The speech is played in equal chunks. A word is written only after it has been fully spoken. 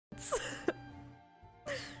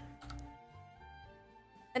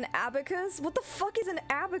An abacus? What the fuck is an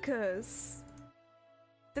abacus?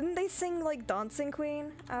 Didn't they sing like Dancing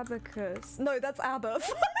Queen? Abacus. No, that's ABBA.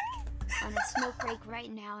 On a smoke break right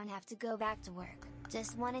now and have to go back to work.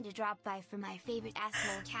 Just wanted to drop by for my favorite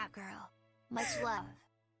asshole cat girl. Much love.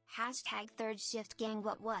 Hashtag third shift gang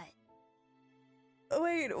what?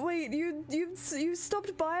 Wait, you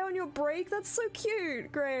stopped by on your break? That's so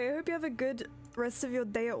cute. Great. I hope you have a good rest of your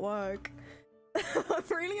day at work. I'm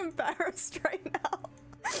really embarrassed right now.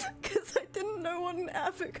 Because I didn't know what an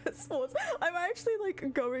abacus was. I'm actually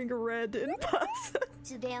like going red in person.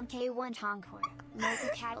 Today on K1 Tongkor, local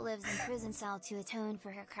cat lives in prison cell to atone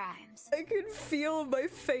for her crimes. I can feel my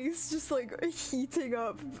face just like heating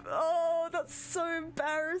up. Oh, that's so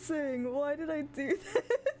embarrassing. Why did I do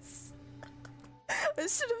this? I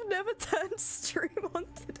should have never turned stream on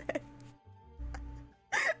today.